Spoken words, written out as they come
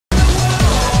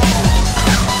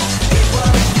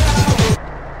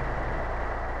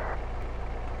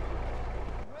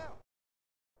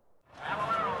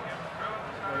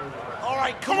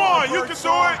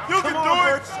You can do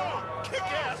it.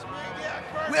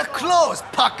 We're closed,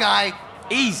 Puckeye.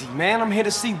 Easy, man. I'm here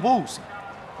to see Woozie.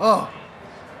 Oh,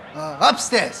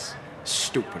 upstairs.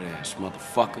 Stupid ass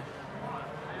motherfucker.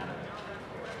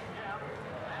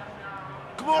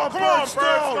 Come on,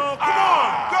 Birdstone. Come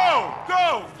on,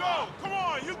 go. Come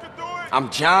on, you can do it. I'm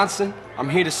Johnson. I'm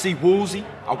here to see Woozie.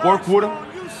 I work with him.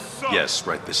 You suck. Yes,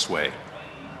 right this way.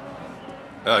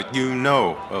 You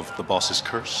know of the boss's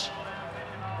curse?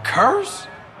 Curse?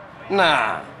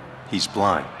 Nah. He's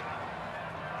blind.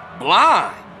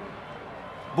 Blind?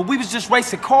 But we was just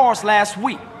racing cars last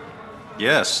week.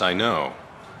 Yes, I know.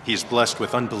 He's blessed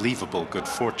with unbelievable good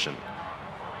fortune.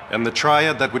 And the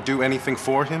triad that would do anything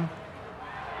for him?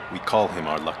 We call him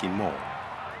our lucky mole.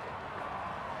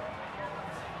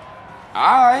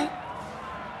 All right.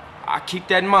 I keep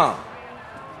that in mind.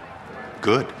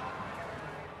 Good.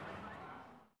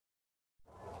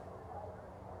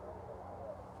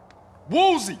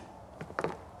 Woozie!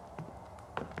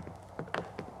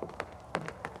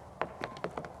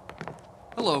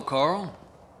 Hello, Carl.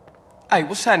 Hey,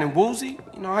 what's happening, Woozie?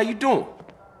 You know, how you doing?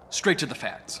 Straight to the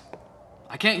facts.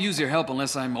 I can't use your help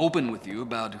unless I'm open with you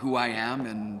about who I am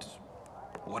and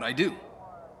what I do.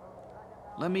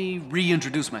 Let me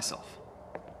reintroduce myself.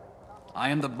 I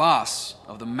am the boss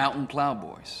of the Mountain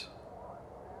Plowboys.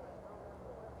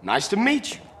 Nice to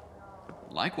meet you.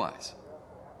 Likewise.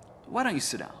 Why don't you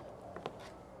sit down?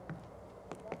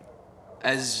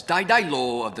 As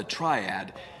Daidailo of the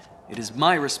Triad, it is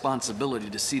my responsibility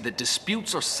to see that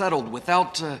disputes are settled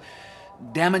without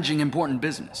damaging important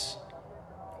business.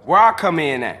 Where I come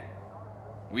in at?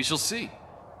 We shall see.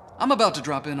 I'm about to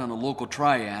drop in on a local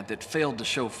triad that failed to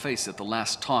show face at the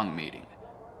last Tong meeting.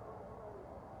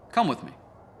 Come with me,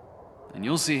 and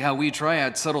you'll see how we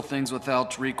triads settle things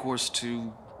without recourse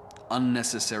to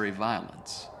unnecessary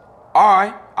violence. All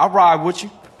right, I'll ride with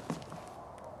you.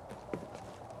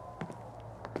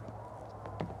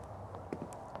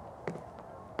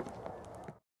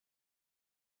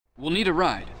 We'll need a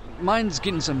ride. Mine's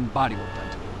getting some bodywork done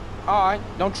to it. All right,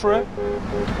 don't trip.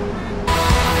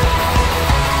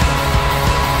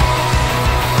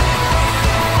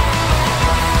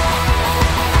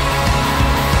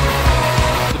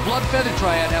 The Blood Feather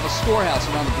Triad have a storehouse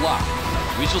around the block.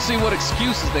 We shall see what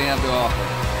excuses they have to offer.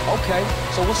 Okay,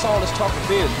 so what's all this talk of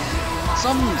business?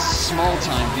 Some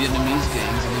small-time Vietnamese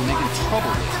gangs have been making trouble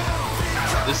with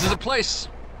it. This is a place.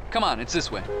 Come on, it's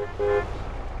this way.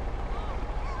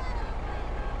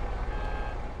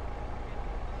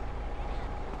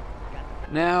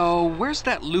 Now, where's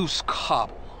that loose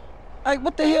cobble? Hey,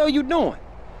 what the hell you doing?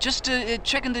 Just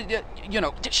checking the,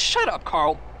 shut up,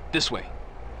 Carl. This way.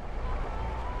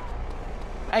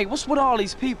 Hey, what's with all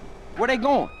these people? Where they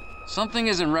going? Something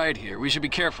isn't right here. We should be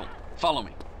careful. Follow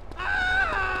me.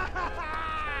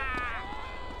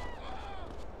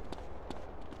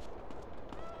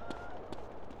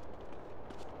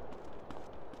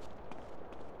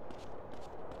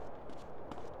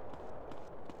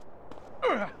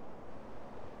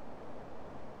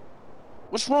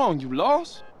 What's wrong? You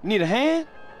lost? Need a hand?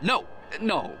 No.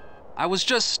 I was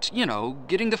just,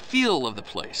 getting the feel of the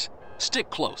place. Stick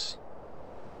close.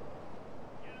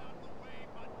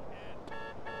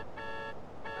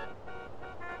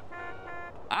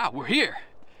 Ah, we're here.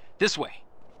 This way.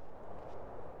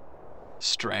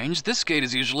 Strange, this gate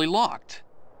is usually locked.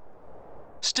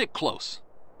 Stick close.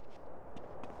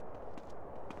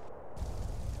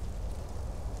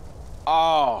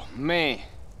 Oh, man.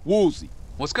 Woozie.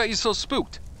 What's got you so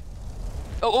spooked?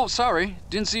 Oh, sorry.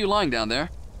 Didn't see you lying down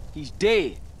there. He's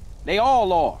dead. They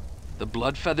all are. The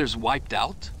blood feathers wiped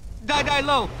out?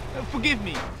 Daidailo, forgive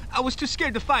me. I was too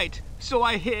scared to fight, so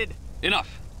I hid.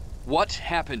 Enough. What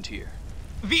happened here?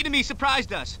 Vietnamese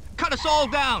surprised us, cut us all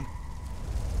down.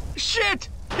 Shit!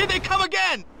 Here they come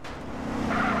again!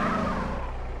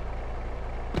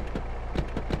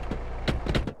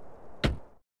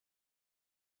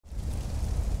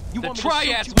 The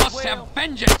Triads must have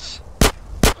vengeance!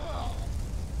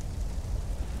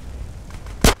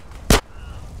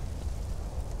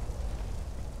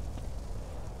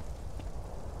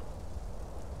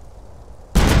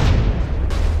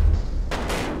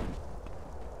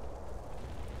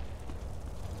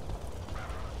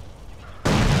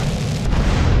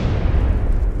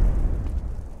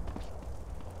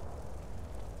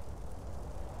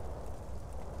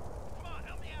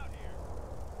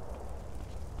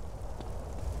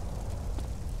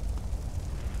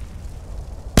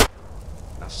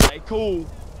 Stay cool.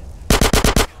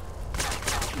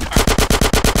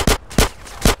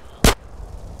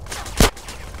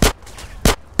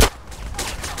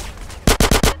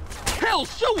 Hell,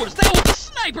 show us that with a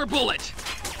sniper bullet!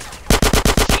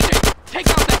 Take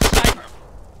out that sniper!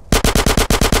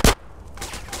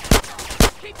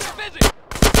 Keep them busy!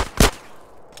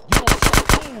 You want some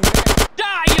food, man?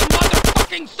 Die, you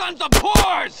motherfucking sons of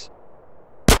whores!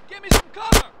 Give me some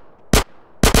cover!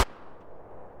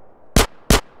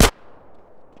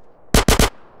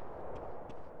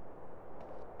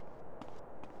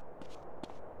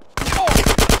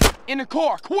 In the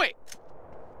car, quick!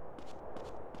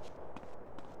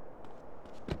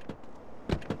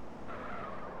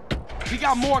 We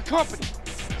got more company.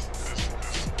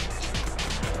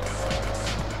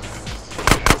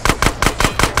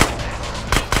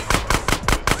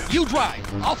 You drive.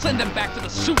 I'll send them back to the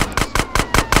suitcase.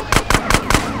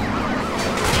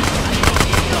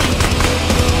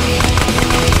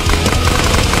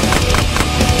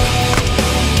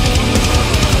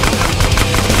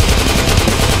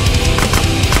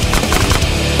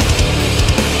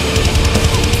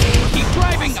 Keep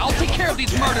driving. I'll take care of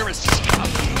these murderous scum.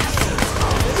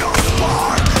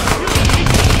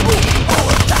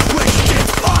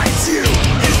 You is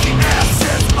the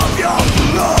essence of your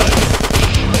blood.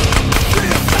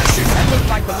 That looks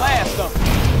like the last of them.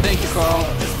 Thank you, Carl.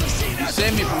 You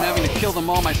saved me from having to kill them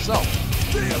all myself.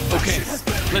 Okay,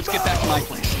 let's get back to my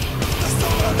place. The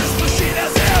soul of this machine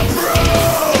has improved.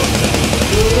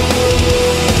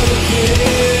 Look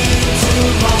into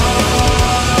my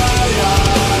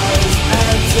eyes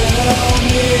and tell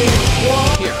me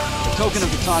what. Here, a token of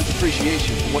Baton's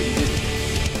appreciation for what you did to me.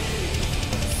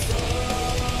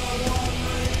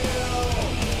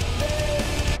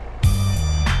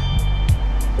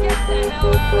 Get the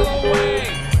hell out of the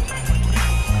way!